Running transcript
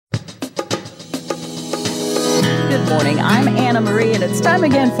morning. I'm Anna Marie, and it's time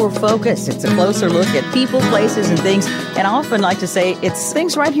again for Focus. It's a closer look at people, places, and things. And I often like to say it's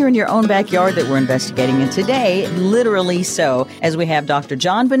things right here in your own backyard that we're investigating. And today, literally so, as we have Dr.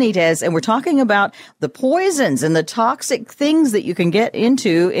 John Benitez, and we're talking about the poisons and the toxic things that you can get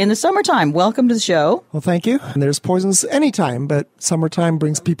into in the summertime. Welcome to the show. Well, thank you. And there's poisons anytime, but summertime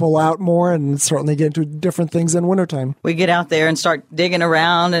brings people out more and certainly get into different things than wintertime. We get out there and start digging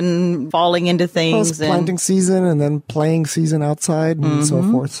around and falling into things. Well, it's planting season and then playing season outside and so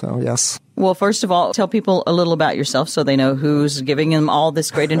forth. So, yes. Well, first of all, tell people a little about yourself so they know who's giving them all this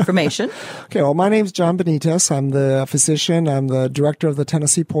great information. Okay, well, my name's John Benitez. I'm the physician. I'm the director of the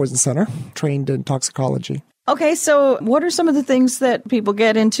Tennessee Poison Center, trained in toxicology. Okay, so what are some of the things that people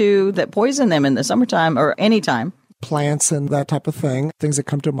get into that poison them in the summertime or anytime? Plants and that type of thing. Things that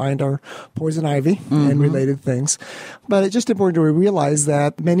come to mind are poison ivy and related things. But it's just important to realize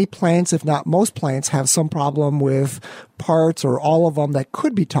that many plants, if not most plants, have some problem with parts or all of them that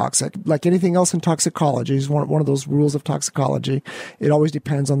could be toxic. Like anything else in toxicology, is one of those rules of toxicology. It always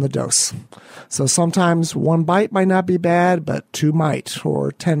depends on the dose. So sometimes one bite might not be bad, but 2 might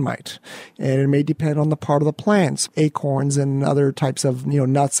or 10 might. And it may depend on the part of the plants, acorns and other types of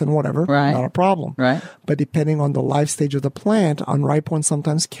nuts and whatever. Right. Not a problem. Right. But depending on the life stage of the plant, unripe ones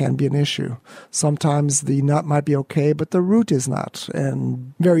sometimes can be an issue. Sometimes the nut might be okay, but the root is not,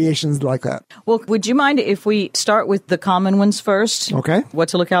 and variations like that. Well, would you mind if we start with the common ones first? Okay. What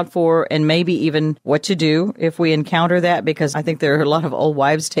to look out for, and maybe even what to do if we encounter that, because I think there are a lot of old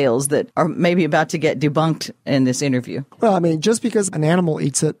wives' tales that are maybe about to get debunked in this interview. Well, I mean, just because an animal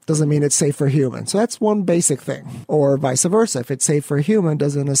eats it doesn't mean it's safe for humans. So that's one basic thing. Or vice versa. If it's safe for a human,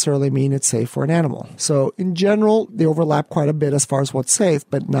 doesn't necessarily mean it's safe for an animal. So in general, they overlap quite a bit as far as what's safe,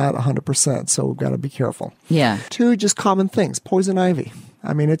 but not 100%. So we've got to be careful. Yeah. 2, just common things. Poison ivy.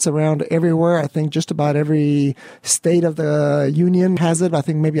 I mean, it's around everywhere. I think just about every state of the union has it. I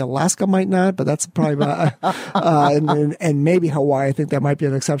think maybe Alaska might not, but that's probably about, and maybe Hawaii. I think that might be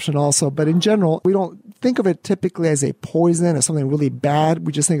an exception also. But in general, we don't think of it typically as a poison, as something really bad.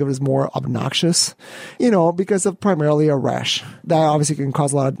 We just think of it as more obnoxious, because of primarily a rash. That obviously can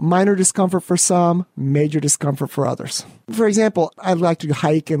cause a lot of minor discomfort for some, major discomfort for others. For example, I like to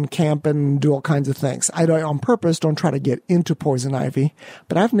hike and camp and do all kinds of things. I don't, on purpose, don't try to get into poison ivy.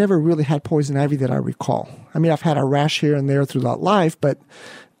 But I've never really had poison ivy that I recall. I mean, I've had a rash here and there throughout life, but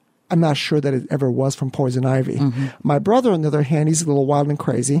I'm not sure that it ever was from poison ivy. My brother, on the other hand, he's a little wild and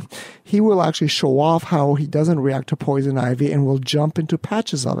crazy. He will actually show off how he doesn't react to poison ivy and will jump into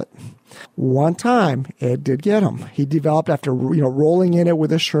patches of it. One time, it did get him. He developed, after rolling in it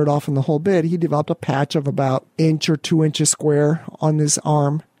with his shirt off and the whole bit, he developed a patch of about 1 inch or 2 inches square on his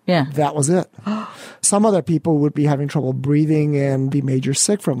arm. Yeah. That was it. Some other people would be having trouble breathing and be major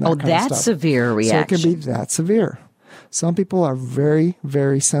sick from that kind of stuff. Oh, that's severe reaction. So it can be that severe. Some people are very,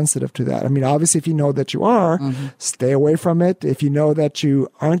 very sensitive to that. I mean, obviously, if you know that you are, stay away from it. If you know that you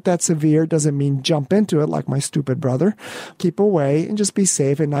aren't that severe, doesn't mean jump into it like my stupid brother. Keep away and just be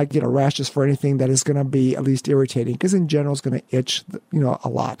safe and not get a rash just for anything that is going to be at least irritating, because in general, it's going to itch, a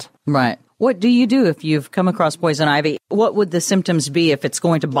lot. Right. What do you do if you've come across poison ivy? What would the symptoms be if it's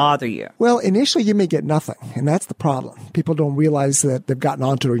going to bother you? Well, initially you may get nothing, and that's the problem. People don't realize that they've gotten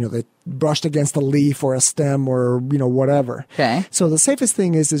onto it, they brushed against a leaf or a stem or, whatever. Okay. So the safest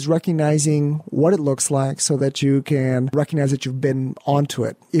thing is recognizing what it looks like so that you can recognize that you've been onto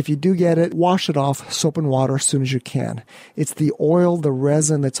it. If you do get it, wash it off, soap and water as soon as you can. It's the oil, the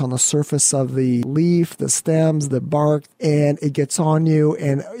resin that's on the surface of the leaf, the stems, the bark, and it gets on you,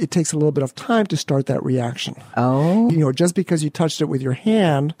 and it takes a little bit of time to start that reaction. Oh. Just because you touched it with your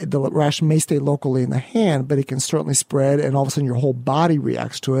hand, the rash may stay locally in the hand, but it can certainly spread, and all of a sudden your whole body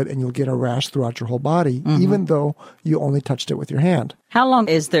reacts to it, and you'll get a rash throughout your whole body, even though you only touched it with your hand. How long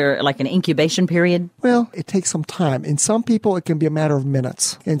is there like an incubation period? Well, it takes some time. In some people, it can be a matter of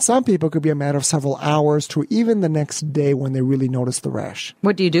minutes. In some people, it could be a matter of several hours to even the next day when they really notice the rash.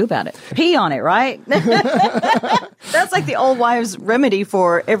 What do you do about it? Pee on it, right? That's like the old wives' remedy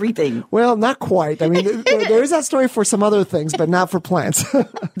for everything. Well, not quite. I mean, there is that story for some other things, but not for plants.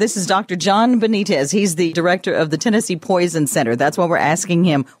 This is Dr. John Benitez. He's the director of the Tennessee Poison Center. That's why we're asking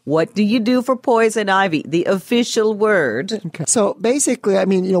him, what do you do for poison ivy? The official word. Okay. So basically, I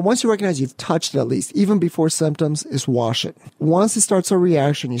mean, once you recognize you've touched it, at least, even before symptoms, is wash it. Once it starts a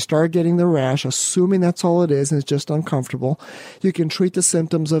reaction, you start getting the rash, assuming that's all it is and it's just uncomfortable, you can treat the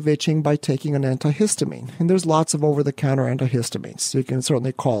symptoms of itching by taking an antihistamine. And there's lots of over-the-counter antihistamines. You can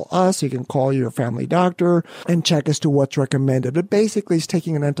certainly call us so you can call your family doctor and check as to what's recommended. But basically, it's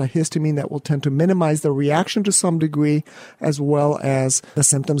taking an antihistamine that will tend to minimize the reaction to some degree, as well as the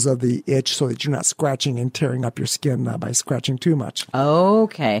symptoms of the itch, so that you're not scratching and tearing up your skin by scratching too much.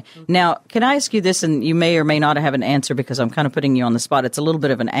 Okay. Now, can I ask you this, and you may or may not have an answer because I'm kind of putting you on the spot. It's a little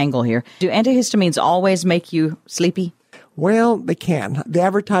bit of an angle here. Do antihistamines always make you sleepy? Well, they can. They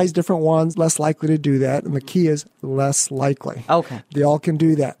advertise different ones, less likely to do that. And the key is less likely. Okay. They all can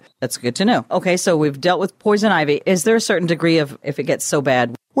do that. That's good to know. Okay, so we've dealt with poison ivy. Is there a certain degree of if it gets so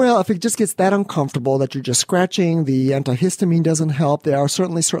bad? Well, if it just gets that uncomfortable that you're just scratching, the antihistamine doesn't help. There are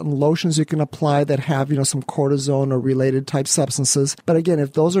certainly certain lotions you can apply that have, some cortisone or related type substances. But again,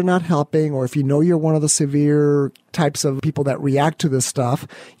 if those are not helping, or if you know you're one of the severe types of people that react to this stuff,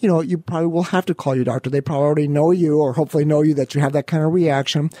 you probably will have to call your doctor. They probably already know you, or hopefully know you, that you have that kind of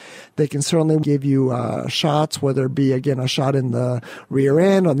reaction. They can certainly give you shots, whether it be, again, a shot in the rear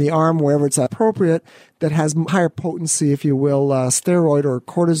end, on the arm, wherever it's appropriate, that has higher potency, if you will, steroid or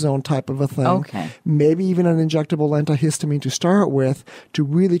cortisone type of a thing. Okay. Maybe even an injectable antihistamine to start with, to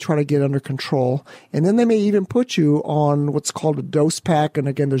really try to get under control. And then they may even put you on what's called a dose pack. And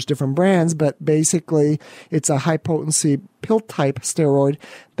again, there's different brands, but basically it's a high potency pill type steroid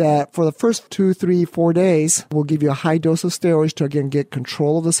that for the first 2, 3, 4 days will give you a high dose of steroids to, again, get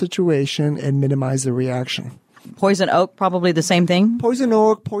control of the situation and minimize the reaction. Poison oak, probably the same thing? Poison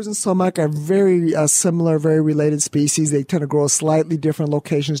oak, poison sumac are very similar, very related species. They tend to grow slightly different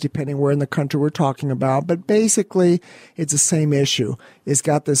locations depending where in the country we're talking about. But basically, it's the same issue. It's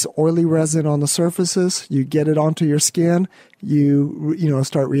got this oily resin on the surfaces. You get it onto your skin. You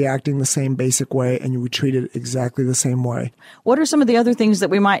start reacting the same basic way, and you would treat it exactly the same way. What are some of the other things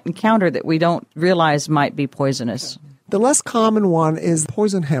that we might encounter that we don't realize might be poisonous? The less common one is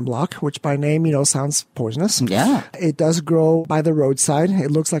poison hemlock, which by name, sounds poisonous. Yeah. It does grow by the roadside. It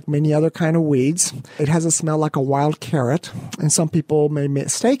looks like many other kind of weeds. It has a smell like a wild carrot, and some people may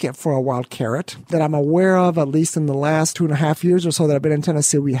mistake it for a wild carrot. That I'm aware of, at least in the last 2.5 years or so that I've been in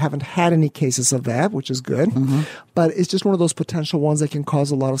Tennessee, we haven't had any cases of that, which is good. Mm-hmm. But it's just one of those potential ones that can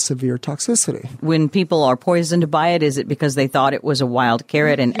cause a lot of severe toxicity. When people are poisoned by it, is it because they thought it was a wild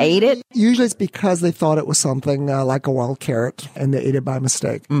carrot and ate it? Usually it's because they thought it was something like a wild carrot, and they ate it by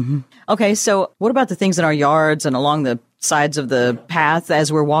mistake. Mm-hmm. Okay, so what about the things in our yards and along the sides of the path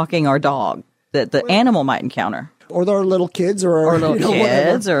as we're walking our dog that the animal might encounter? Or our little kids, or little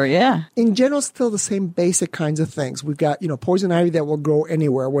kids, whatever. or yeah. In general, still the same basic kinds of things. We've got, poison ivy that will grow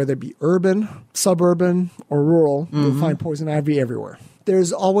anywhere, whether it be urban, suburban, or rural. Mm-hmm. You'll find poison ivy everywhere.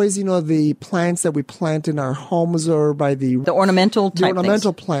 There's always, the plants that we plant in our homes or by the ornamental type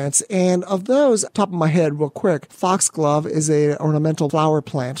ornamental things. Plants. And of those, top of my head, real quick, foxglove is a ornamental flower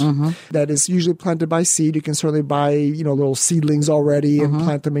plant that is usually planted by seed. You can certainly buy, little seedlings already and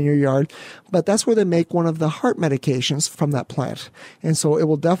plant them in your yard. But that's where they make one of the heart medications from that plant. And so it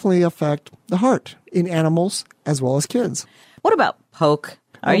will definitely affect the heart in animals as well as kids. What about poke?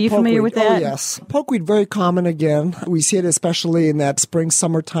 Are you familiar with that? Oh, yes. Pokeweed, very common again. We see it especially in that spring,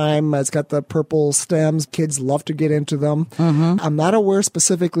 summertime. It's got the purple stems. Kids love to get into them. Mm-hmm. I'm not aware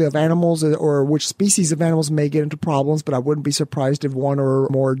specifically of animals or which species of animals may get into problems, but I wouldn't be surprised if one or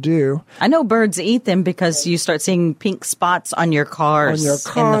more do. I know birds eat them because you start seeing pink spots on your cars. On your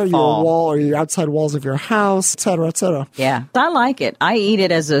car, in the fall. your wall, or your outside walls of your house, et cetera, et cetera. Yeah. I like it. I eat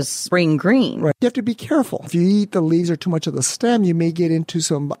it as a spring green. Right. You have to be careful. If you eat the leaves or too much of the stem, you may get into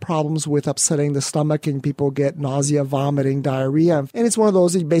some problems with upsetting the stomach, and people get nausea, vomiting, diarrhea. And it's one of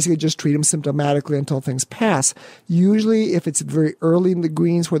those that you basically just treat them symptomatically until things pass. Usually, if it's very early in the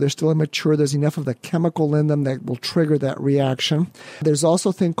greens where they're still immature, there's enough of the chemical in them that will trigger that reaction. There's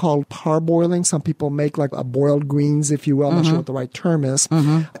also a thing called parboiling. Some people make like a boiled greens, if you will. I'm not sure what the right term is.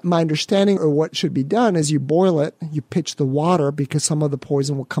 My understanding or what should be done is you boil it, you pitch the water because some of the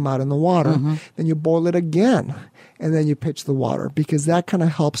poison will come out in the water. Then you boil it again, and then you pitch the water because that kind of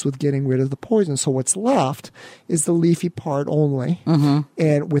helps with getting rid of the poison. So what's left is the leafy part only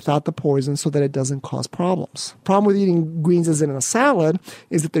and without the poison so that it doesn't cause problems. Problem with eating greens as in a salad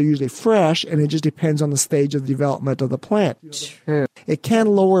is that they're usually fresh, and it just depends on the stage of development of the plant. True. It can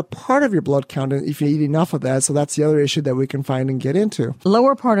lower part of your blood count if you eat enough of that. So that's the other issue that we can find and get into.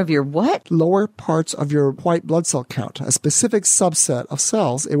 Lower part of your what? Lower parts of your white blood cell count. A specific subset of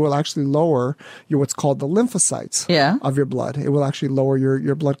cells, it will actually lower your what's called the lymphocytes of your blood. It will actually lower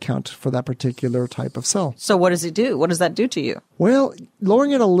your blood count for that particular type of cell. So what does it do? What does that do to you? Well,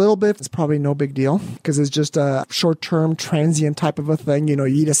 lowering it a little bit is probably no big deal because it's just a short-term, transient type of a thing. You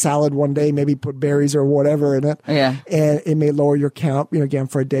eat a salad one day, maybe put berries or whatever in it, and it may lower your count, again,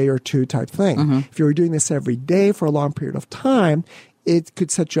 for a day or two type thing. If you were doing this every day for a long period of time, it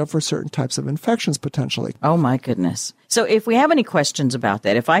could set you up for certain types of infections potentially. Oh, my goodness. So if we have any questions about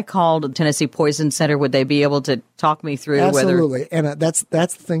that, if I called Tennessee Poison Center, would they be able to talk me through Absolutely. And that's the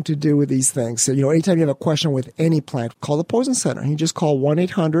thing to do with these things. So, anytime you have a question with any plant, call the Poison Center. You just call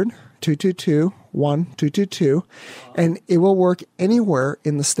 1-800-222-1222, and it will work anywhere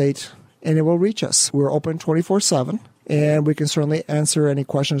in the state, and it will reach us. We're open 24/7. And we can certainly answer any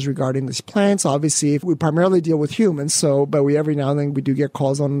questions regarding these plants. Obviously, we primarily deal with humans, but every now and then we do get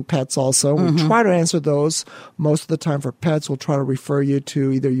calls on pets also. We try to answer those. Most of the time for pets, we'll try to refer you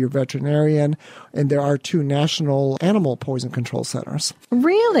to either your veterinarian, and there are 2 national animal poison control centers.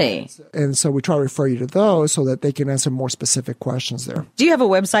 Really? And so we try to refer you to those so that they can answer more specific questions there. Do you have a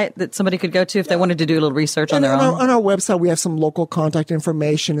website that somebody could go to if they wanted to do a little research on their own? On our website, we have some local contact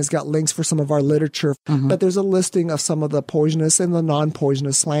information. It's got links for some of our literature, but there's a listing of some of the poisonous and the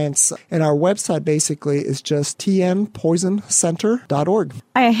non-poisonous plants. And our website basically is just tnpoisoncenter.org.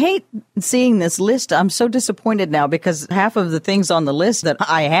 I hate seeing this list. I'm so disappointed now because half of the things on the list that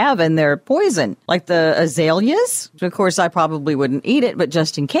I have, and they're poison, like the azaleas. Of course, I probably wouldn't eat it, but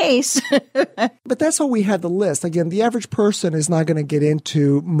just in case. But that's how we have the list. Again, the average person is not going to get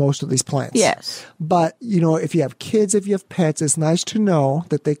into most of these plants. Yes. But, if you have kids, if you have pets, it's nice to know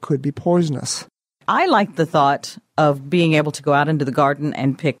that they could be poisonous. I like the thought of being able to go out into the garden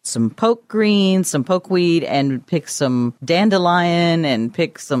and pick some poke greens, some pokeweed, and pick some dandelion, and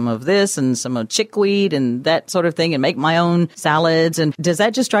pick some of this and some of chickweed and that sort of thing, and make my own salads. And does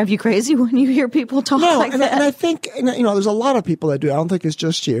that just drive you crazy when you hear people talk like that? And I think, there's a lot of people that do it. I don't think it's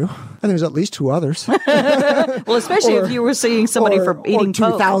just you. I think there's at least 2 others. Well, especially if you were seeing somebody for eating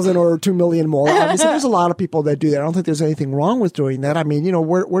poke. 2,000 or 2 million more. Obviously, there's a lot of people that do that. I don't think there's anything wrong with doing that. I mean,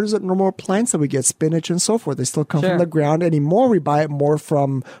 where does it normal plants that we get, spinach and so forth? They still come from the ground. Anymore, we buy it more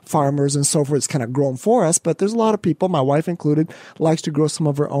from farmers and so forth. It's kind of grown for us, but there's a lot of people, my wife included, likes to grow some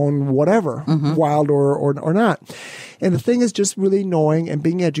of her own whatever, wild or not. And the thing is just really knowing and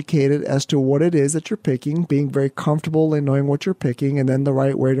being educated as to what it is that you're picking, being very comfortable in knowing what you're picking, and then the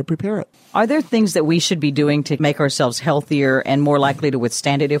right way to prepare it. Are there things that we should be doing to make ourselves healthier and more likely to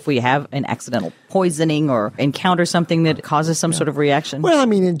withstand it if we have an accidental poisoning or encounter something that causes some sort of reaction? Well, I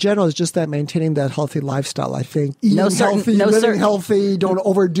mean, in general, it's just that maintaining that healthy lifestyle, I think. Living healthy, don't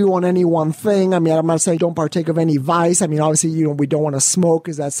overdo on any one thing. I mean, I'm not saying don't partake of any vice. I mean, obviously, we don't want to smoke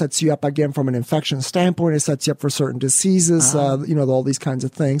because that sets you up, again, from an infection standpoint. It sets you up for certain diseases, all these kinds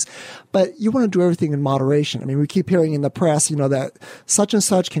of things. But you want to do everything in moderation. I mean, we keep hearing in the press, that such and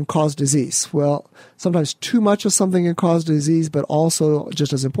such can cause disease. Well, sometimes too much of something can cause disease, but also,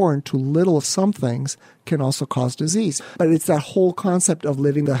 just as important, too little of some things can also cause disease. But it's that whole concept of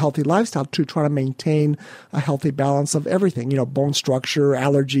living the healthy lifestyle to try to maintain a healthy balance of everything, bone structure,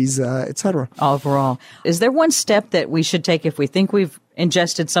 allergies, etc. Overall. Is there one step that we should take if we think we've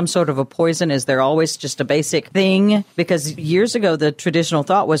ingested some sort of a poison? Is there always just a basic thing? Because years ago, the traditional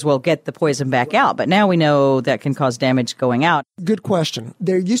thought was, well, get the poison back out. But now we know that can cause damage going out. Good question.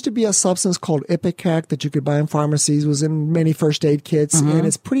 There used to be a substance called Ipecac that you could buy in pharmacies, was in many first aid kits, and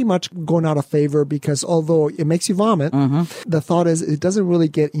it's pretty much going out of favor because although it makes you vomit, the thought is it doesn't really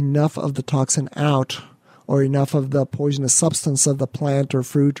get enough of the toxin out or enough of the poisonous substance of the plant or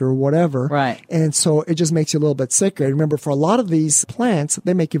fruit or whatever. Right. And so it just makes you a little bit sicker. Remember, for a lot of these plants,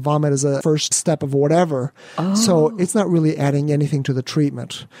 they make you vomit as a first step of whatever. Oh. So it's not really adding anything to the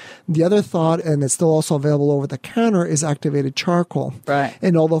treatment. The other thought, and it's still also available over the counter, is activated charcoal. Right.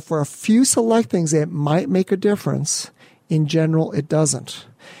 And although for a few select things it might make a difference, in general, it doesn't.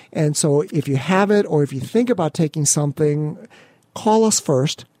 And so if you have it or if you think about taking something, call us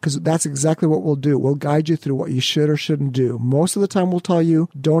first, because that's exactly what we'll do. We'll guide you through what you should or shouldn't do. Most of the time, we'll tell you,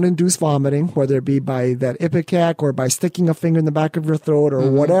 don't induce vomiting, whether it be by that Ipecac or by sticking a finger in the back of your throat or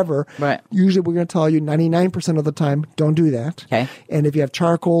whatever. Right. Usually, we're going to tell you 99% of the time, don't do that. Okay. And if you have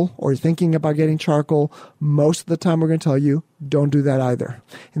charcoal or you're thinking about getting charcoal, most of the time, we're going to tell you, don't do that either.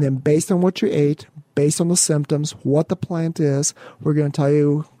 And then based on what you ate, based on the symptoms, what the plant is, we're going to tell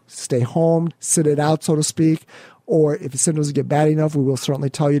you, stay home, sit it out, so to speak. Or if the symptoms get bad enough, we will certainly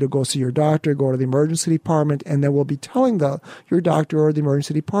tell you to go see your doctor, go to the emergency department, and then we'll be telling your doctor or the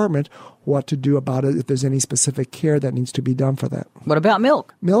emergency department what to do about it if there's any specific care that needs to be done for that. What about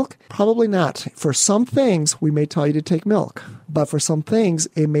milk? Milk? Probably not. For some things, we may tell you to take milk. But for some things,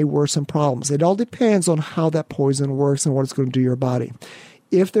 it may worsen problems. It all depends on how that poison works and what it's going to do to your body.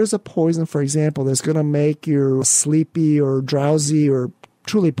 If there's a poison, for example, that's going to make you sleepy or drowsy or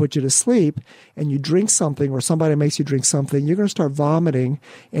truly put you to sleep, and you drink something or somebody makes you drink something, you're going to start vomiting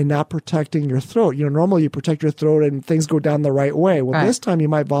and not protecting your throat. Normally you protect your throat and things go down the right way. Well, this time you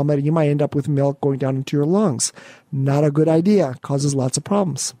might vomit and you might end up with milk going down into your lungs. Not a good idea. Causes lots of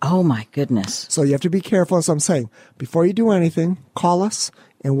problems. Oh, my goodness. So you have to be careful, as I'm saying. Before you do anything, call us,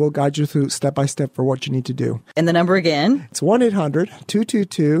 and we'll guide you through step by step for what you need to do. And the number again? It's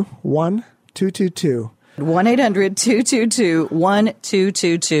 1-800-222-1222.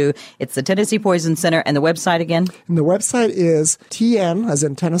 1-800-222-1222. It's the Tennessee Poison Center. And the website again? And the website is TN, as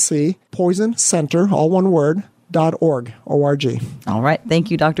in Tennessee, Poison Center, all one word, .org, O-R-G. All right.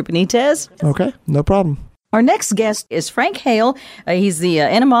 Thank you, Dr. Benitez. Okay, no problem. Our next guest is Frank Hale. He's the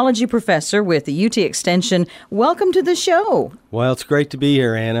entomology professor with the UT Extension. Welcome to the show. Well, it's great to be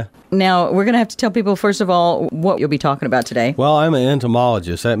here, Anna. Now, we're going to have to tell people, first of all, what you'll be talking about today. Well, I'm an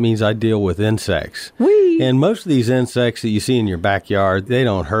entomologist. That means I deal with insects. Whee! And most of these insects that you see in your backyard, they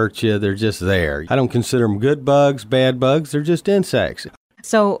don't hurt you. They're just there. I don't consider them good bugs, bad bugs. They're just insects.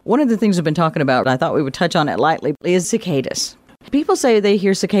 So one of the things we've been talking about, I thought we would touch on it lightly, is cicadas. People say they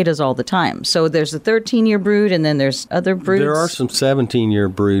hear cicadas all the time. So there's a 13-year brood, and then there's other broods. There are some 17-year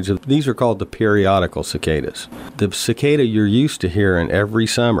broods. These are called the periodical cicadas. The cicada you're used to hearing every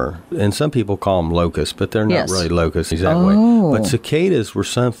summer, and some people call them locusts, but they're not really locusts that way. But cicadas were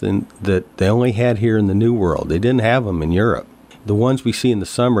something that they only had here in the New World. They didn't have them in Europe. The ones we see in the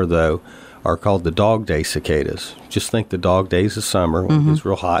summer, though, are called the dog day cicadas. Just think the dog days of summer when it's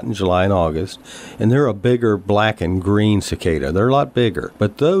real hot in July and August. And they're a bigger black and green cicada. They're a lot bigger.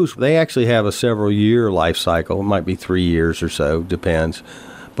 But those, they actually have a several-year life cycle. It might be 3 years or so, depends.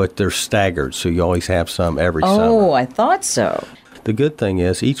 But they're staggered, so you always have some every summer. Oh, I thought so. The good thing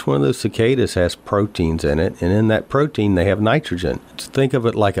is each one of those cicadas has proteins in it, and in that protein they have nitrogen. Think of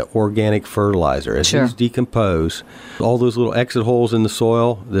it like an organic fertilizer. As these decompose, all those little exit holes in the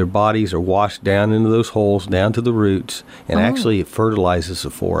soil, their bodies are washed down into those holes, down to the roots, and actually it fertilizes the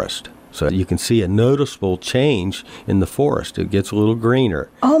forest. So you can see a noticeable change in the forest. It gets a little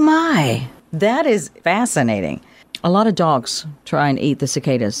greener. Oh, my. That is fascinating. A lot of dogs try and eat the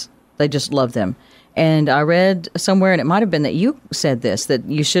cicadas. They just love them. And I read somewhere, and it might have been that you said this, that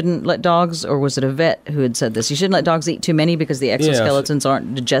you shouldn't let dogs, or was it a vet who had said this, you shouldn't let dogs eat too many because the exoskeletons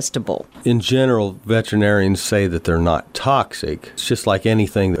aren't digestible. In general, veterinarians say that they're not toxic. It's just like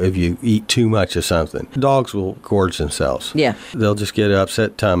anything, if you eat too much of something. Dogs will gorge themselves. Yeah. They'll just get an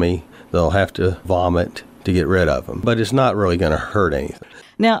upset tummy. They'll have to vomit to get rid of them. But it's not really going to hurt anything.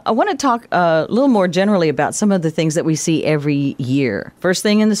 Now, I want to talk a little more generally about some of the things that we see every year. First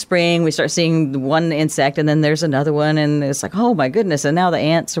thing in the spring, we start seeing one insect, and then there's another one, and it's like, oh, my goodness, and now the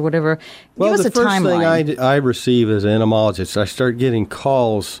ants or whatever. Well, Give us a timeline. the first thing I receive as an entomologist, I start getting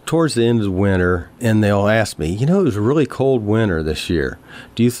calls towards the end of the winter, and they'll ask me, it was a really cold winter this year.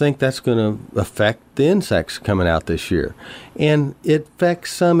 Do you think that's going to affect the insects coming out this year? And it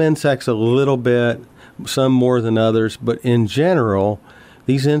affects some insects a little bit, some more than others, but in general,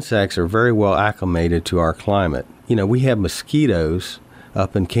 these insects are very well acclimated to our climate. We have mosquitoes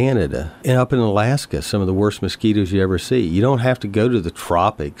up in Canada and up in Alaska, some of the worst mosquitoes you ever see. You don't have to go to the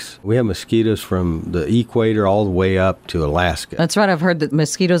tropics. We have mosquitoes from the equator all the way up to Alaska. That's right. I've heard that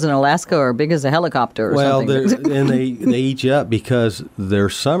mosquitoes in Alaska are big as a helicopter or something. And they eat you up because their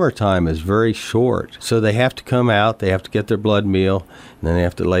summertime is very short. So they have to come out, they have to get their blood meal, and then they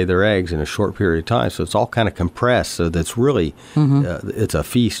have to lay their eggs in a short period of time. So it's all kind of compressed. So that's really, it's a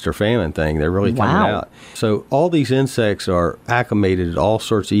feast or famine thing. They're really coming out. So all these insects are acclimated at all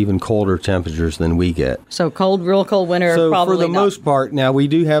sorts of even colder temperatures than we get. So cold, real cold winter, so probably for the most part, now we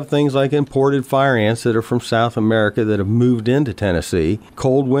do have things like imported fire ants that are from South America that have moved into Tennessee.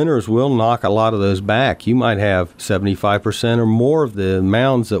 Cold winters will knock a lot of those back. You might have 75% or more of the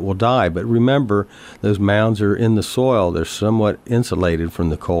mounds that will die. But remember, those mounds are in the soil. They're somewhat insulated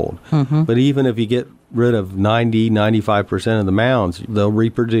from the cold. But even if you get rid of 95% of the mounds, they'll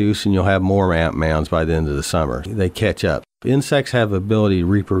reproduce and you'll have more ant mounds by the end of the summer. They catch up. Insects have the ability to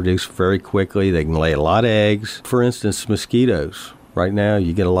reproduce very quickly. They can lay a lot of eggs. For instance, mosquitoes. Right now,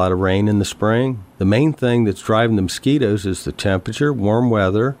 you get a lot of rain in the spring. The main thing that's driving the mosquitoes is the temperature, warm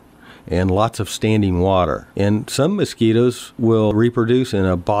weather, and lots of standing water. And some mosquitoes will reproduce in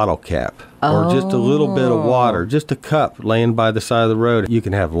a bottle cap or just a little bit of water, just a cup laying by the side of the road. You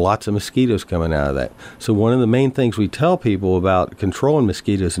can have lots of mosquitoes coming out of that. So one of the main things we tell people about controlling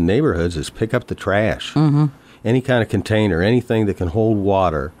mosquitoes in neighborhoods is pick up the trash. Any kind of container, anything that can hold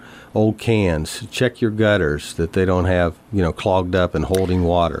water, old cans. Check your gutters that they don't have, clogged up and holding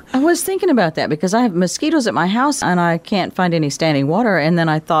water. I was thinking about that because I have mosquitoes at my house and I can't find any standing water. And then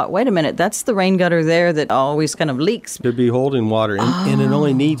I thought, wait a minute, that's the rain gutter there that always kind of leaks. Could be holding water. And it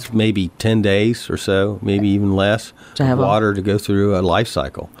only needs maybe 10 days or so, maybe even less, to have water to go through a life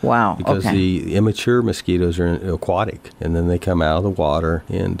cycle. Wow. Because the immature mosquitoes are aquatic, and then they come out of the water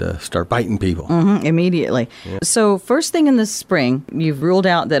and start biting people. Immediately. Yeah. So first thing in the spring, you've ruled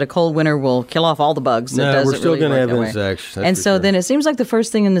out that a cold winter will kill off all the bugs. No, we're still going to have insects. And so then it seems like the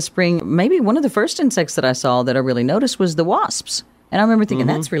first thing in the spring, maybe one of the first insects that I saw that I really noticed was the wasps. And I remember thinking,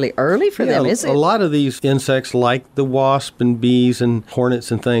 that's really early for them, is it? A lot of these insects, like the wasp and bees and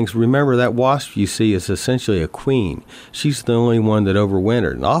hornets and things, remember that wasp you see is essentially a queen. She's the only one that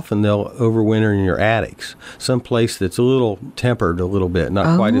overwintered. And often they'll overwinter in your attics, someplace that's a little tempered a little bit,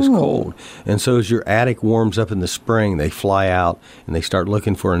 not quite as cold. And so as your attic warms up in the spring, they fly out and they start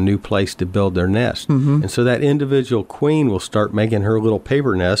looking for a new place to build their nest. And so that individual queen will start making her little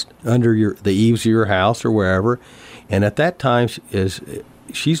paper nest under the eaves of your house or wherever. And at that time,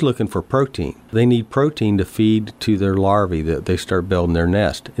 she's looking for protein. They need protein to feed to their larvae that they start building their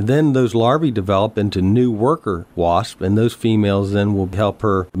nest. And then those larvae develop into new worker wasps, and those females then will help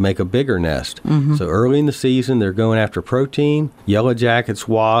her make a bigger nest. So early in the season, they're going after protein. Yellow jackets,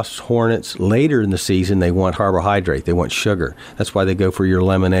 wasps, hornets. Later in the season, they want carbohydrate. They want sugar. That's why they go for your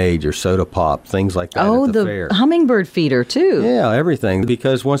lemonade, your soda pop, things like that at the fair. Hummingbird feeder, too. Yeah, everything.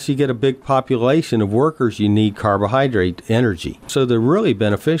 Because once you get a big population of workers, you need carbohydrate energy. So they're really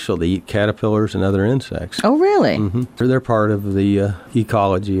beneficial to eat caterpillars and other insects. Oh, really? They're part of the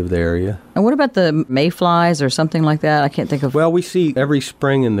ecology of the area. And what about the mayflies or something like that? I can't think of... Well, we see every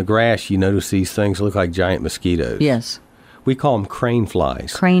spring in the grass, you notice these things look like giant mosquitoes. Yes. We call them crane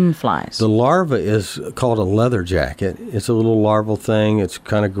flies. Crane flies. The larva is called a leather jacket. It's a little larval thing. It's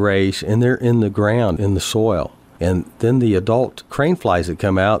kind of grayish, and they're in the ground, in the soil. And then the adult crane flies that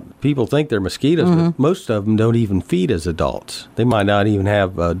come out, people think they're mosquitoes, but most of them don't even feed as adults. They might not even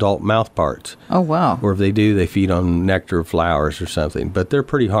have adult mouth parts. Oh, wow. Or if they do, they feed on nectar of flowers or something. But they're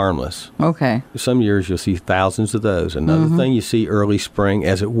pretty harmless. Okay. Some years you'll see thousands of those. Another thing you see early spring,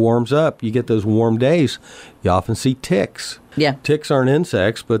 as it warms up, you get those warm days, you often see ticks. Yeah. Ticks aren't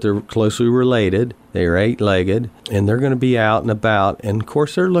insects, but they're closely related. They are 8-legged, and they're going to be out and about. And, of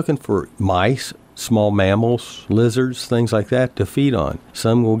course, they're looking for mice, small mammals, lizards, things like that to feed on.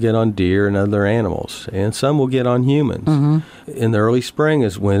 Some will get on deer and other animals, and some will get on humans. In the early spring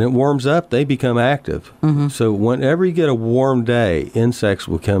is when it warms up, they become active. So whenever you get a warm day, insects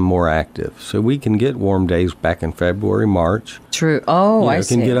will become more active. So we can get warm days back in February, March. True. Oh, I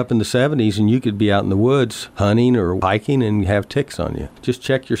see. It can get up in the 70s, and you could be out in the woods hunting or hiking and have ticks on you. Just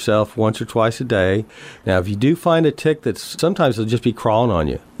check yourself once or twice a day. Now, if you do find a tick sometimes they'll just be crawling on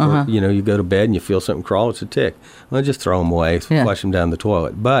you. Or, you go to bed and you feel something crawl, it's a tick. Well, just throw them away, flush them down the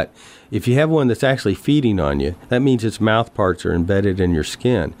toilet. But if you have one that's actually feeding on you, that means its mouth parts are embedded in your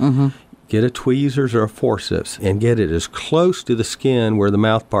skin. Get a tweezers or a forceps and get it as close to the skin where the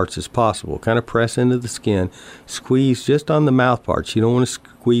mouth parts as possible. Kind of press into the skin, squeeze just on the mouth parts. You don't want to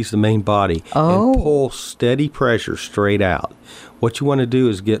squeeze the main body and pull steady pressure straight out. What you want to do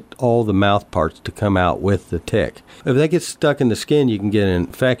is get all the mouth parts to come out with the tick. If they get stuck in the skin, you can get an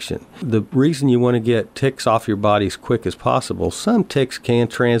infection. The reason you want to get ticks off your body as quick as possible, some ticks can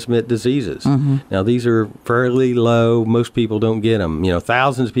transmit diseases. Now, these are fairly low. Most people don't get them.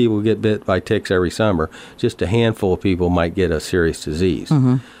 Thousands of people get bit by ticks every summer. Just a handful of people might get a serious disease.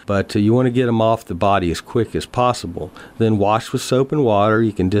 But you want to get them off the body as quick as possible. Then wash with soap and water.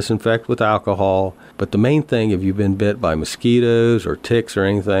 You can disinfect with alcohol. But the main thing, if you've been bit by mosquitoes or ticks or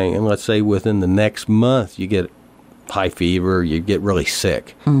anything, and let's say within the next month you get high fever, you get really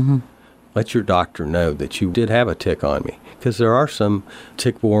sick, let your doctor know that you did have a tick on me. Because there are some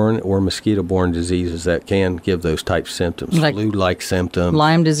tick-borne or mosquito-borne diseases that can give those type symptoms, like flu-like symptoms.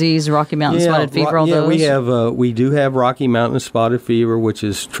 Lyme disease, Rocky Mountain spotted fever, all those? We do have Rocky Mountain spotted fever, which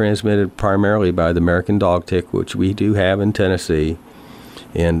is transmitted primarily by the American dog tick, which we do have in Tennessee.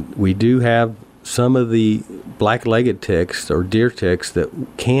 And we do have some of the black-legged ticks or deer ticks that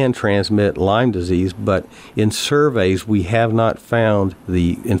can transmit Lyme disease, but in surveys we have not found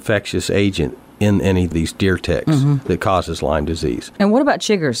the infectious agent in any of these deer ticks that causes Lyme disease. And what about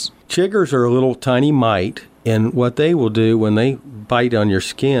chiggers? Chiggers are a little tiny mite, and what they will do when they bite on your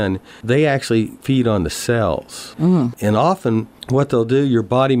skin, they actually feed on the cells. And often What they'll do, your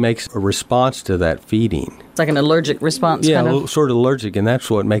body makes a response to that feeding. It's like an allergic response, Yeah, kind of. sort of allergic, and that's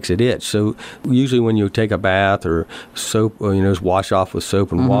what makes it itch. So usually when you take a bath or soap, wash off with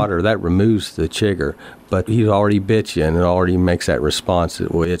soap and water, that removes the chigger. But he's already bit you, and it already makes that response.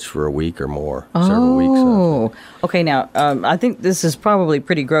 It will itch for a week or more, several weeks. Oh, okay. Now, I think this is probably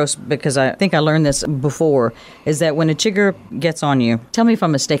pretty gross because I think I learned this before, is that when a chigger gets on you, tell me if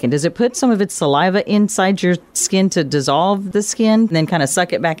I'm mistaken, does it put some of its saliva inside your skin to dissolve the skin and then kind of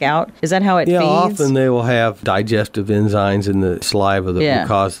suck it back out? Is that how it feeds? Yeah, often they will have digestive enzymes in the saliva that will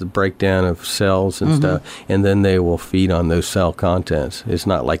cause the breakdown of cells and stuff, and then they will feed on those cell contents. It's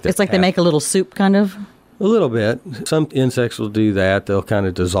not like it's like they make a little soup, kind of? A little bit. Some insects will do that. They'll kind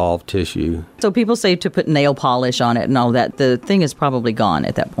of dissolve tissue. So people say to put nail polish on it and all that. The thing is probably gone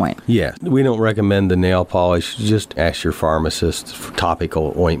at that point. Yeah. We don't recommend the nail polish. Just ask your pharmacist for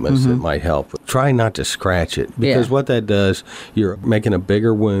topical ointments that might help. Try not to scratch it because what that does, you're making a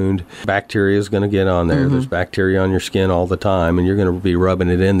bigger wound. Bacteria is going to get on there. There's bacteria on your skin all the time, and you're going to be rubbing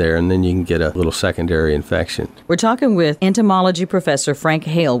it in there, and then you can get a little secondary infection. We're talking with entomology professor Frank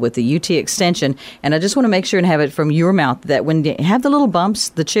Hale with the UT Extension, and I just want to make sure and have it from your mouth that when you have the little bumps,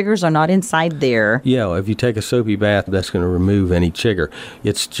 the chiggers are not inside there. Yeah, if you take a soapy bath, that's going to remove any chigger.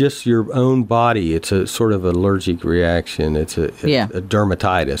 It's just your own body. It's a sort of allergic reaction. It's a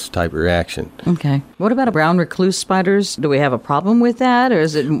dermatitis type reaction. Okay. What about brown recluse spiders? Do we have a problem with that, or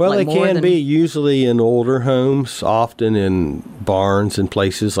is it well, like they more can than... be usually in older homes, often in barns and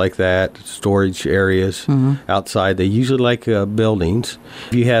places like that, storage areas outside. They usually like buildings.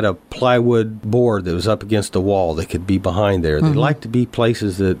 If you had a plywood board that was up against the wall, they could be behind there. They like to be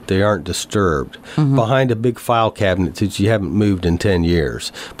places that they aren't disturbed. Behind a big file cabinet that you haven't moved in 10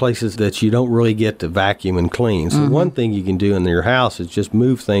 years. Places that you don't really get to vacuum and clean. So one thing you can do in your house is just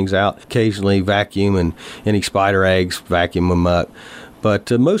move things out, occasionally vacuum, and any spider eggs, vacuum them up.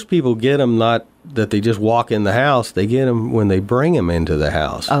 But most people get them not that they just walk in the house. They get them when they bring them into the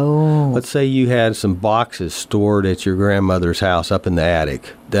house. Oh. Let's say you had some boxes stored at your grandmother's house up in the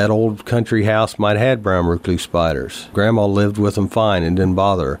attic. That old country house might have had brown recluse spiders. Grandma lived with them fine and didn't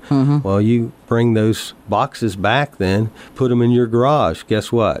bother her. Well, you bring those boxes back then, put them in your garage.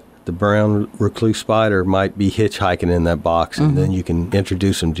 Guess what? The brown recluse spider might be hitchhiking in that box, and then you can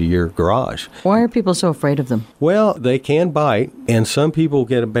introduce them to your garage. Why are people so afraid of them? Well, they can bite, and some people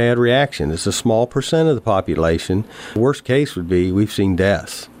get a bad reaction. It's a small percent of the population. Worst case would be we've seen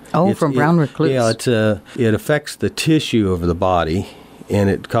deaths. Oh, from brown recluse. Yeah, it affects the tissue of the body,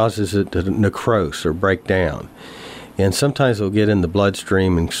 and it causes it to necrose or break down. And sometimes it'll get in the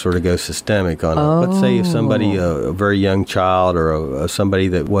bloodstream and sort of go systemic on it. Let's say if somebody, a very young child or somebody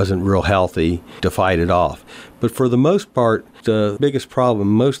that wasn't real healthy, to fight it off. But for the most part, the biggest problem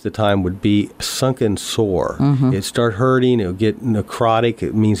most of the time would be sunken sore. It start hurting, it'll get necrotic.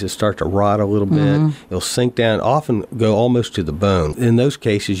 It means it start to rot a little bit. It'll sink down, often go almost to the bone. In those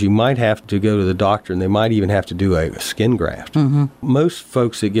cases, you might have to go to the doctor, and they might even have to do a skin graft. Most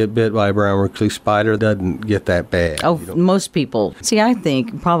folks that get bit by a brown recluse spider doesn't get that bad. Oh, most people. See, I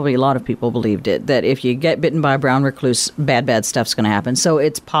think probably a lot of people believed it, that if you get bitten by a brown recluse, bad stuff's going to happen. So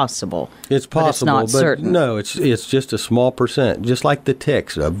it's possible. It's possible, but it's not certain. No, it's just a small percent, just like the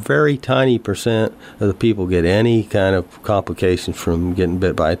ticks. A very tiny percent of the people get any kind of complications from getting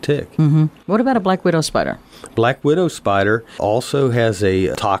bit by a tick. What about a black widow spider? Black widow spider also has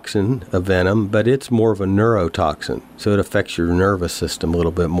a toxin, a venom, but it's more of a neurotoxin, so it affects your nervous system a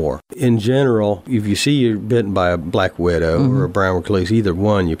little bit more. In general, if you see you're bitten by a black widow or a brown recluse, either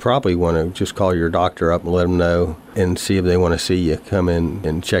one, you probably want to just call your doctor up and let them know and see if they want to see you, come in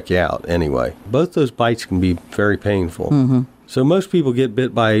and check you out anyway. Both those bites can be very painful. So most people get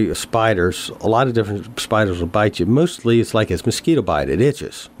bit by spiders. A lot of different spiders will bite you. Mostly it's like a mosquito bite. It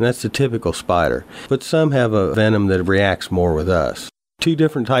itches. And that's the typical spider. But some have a venom that reacts more with us. Two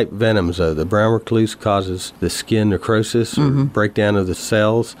different type venoms, though. The brown recluse causes the skin necrosis or breakdown of the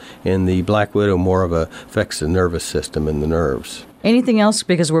cells, and the black widow more of affects the nervous system and the nerves. Anything else?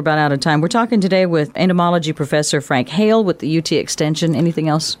 Because we're about out of time. We're talking today with entomology professor Frank Hale with the UT Extension. Anything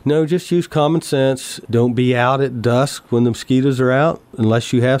else? No, just use common sense. Don't be out at dusk when the mosquitoes are out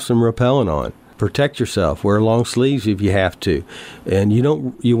unless you have some repellent on. Protect yourself. Wear long sleeves if you have to. And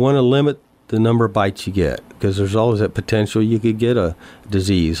you want to limit the number of bites you get, because there's always that potential you could get a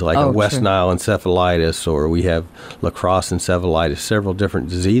disease like a West Nile encephalitis, or we have lacrosse encephalitis, several different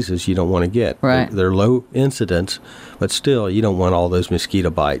diseases you don't want to get. Right. They're low incidence, but still you don't want all those mosquito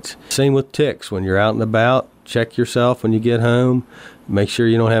bites. Same with ticks. When you're out and about, check yourself when you get home. Make sure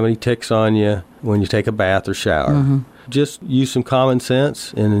you don't have any ticks on you when you take a bath or shower. Just use some common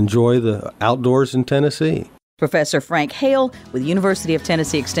sense and enjoy the outdoors in Tennessee. Professor Frank Hale with University of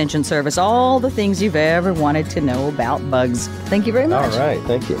Tennessee Extension Service. All the things you've ever wanted to know about bugs. Thank you very much. All right.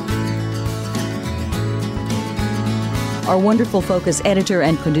 Thank you. Our wonderful Focus editor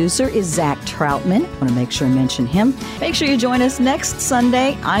and producer is Zach Troutman. I want to make sure I mention him. Make sure you join us next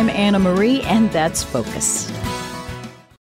Sunday. I'm Anna Marie, and that's Focus.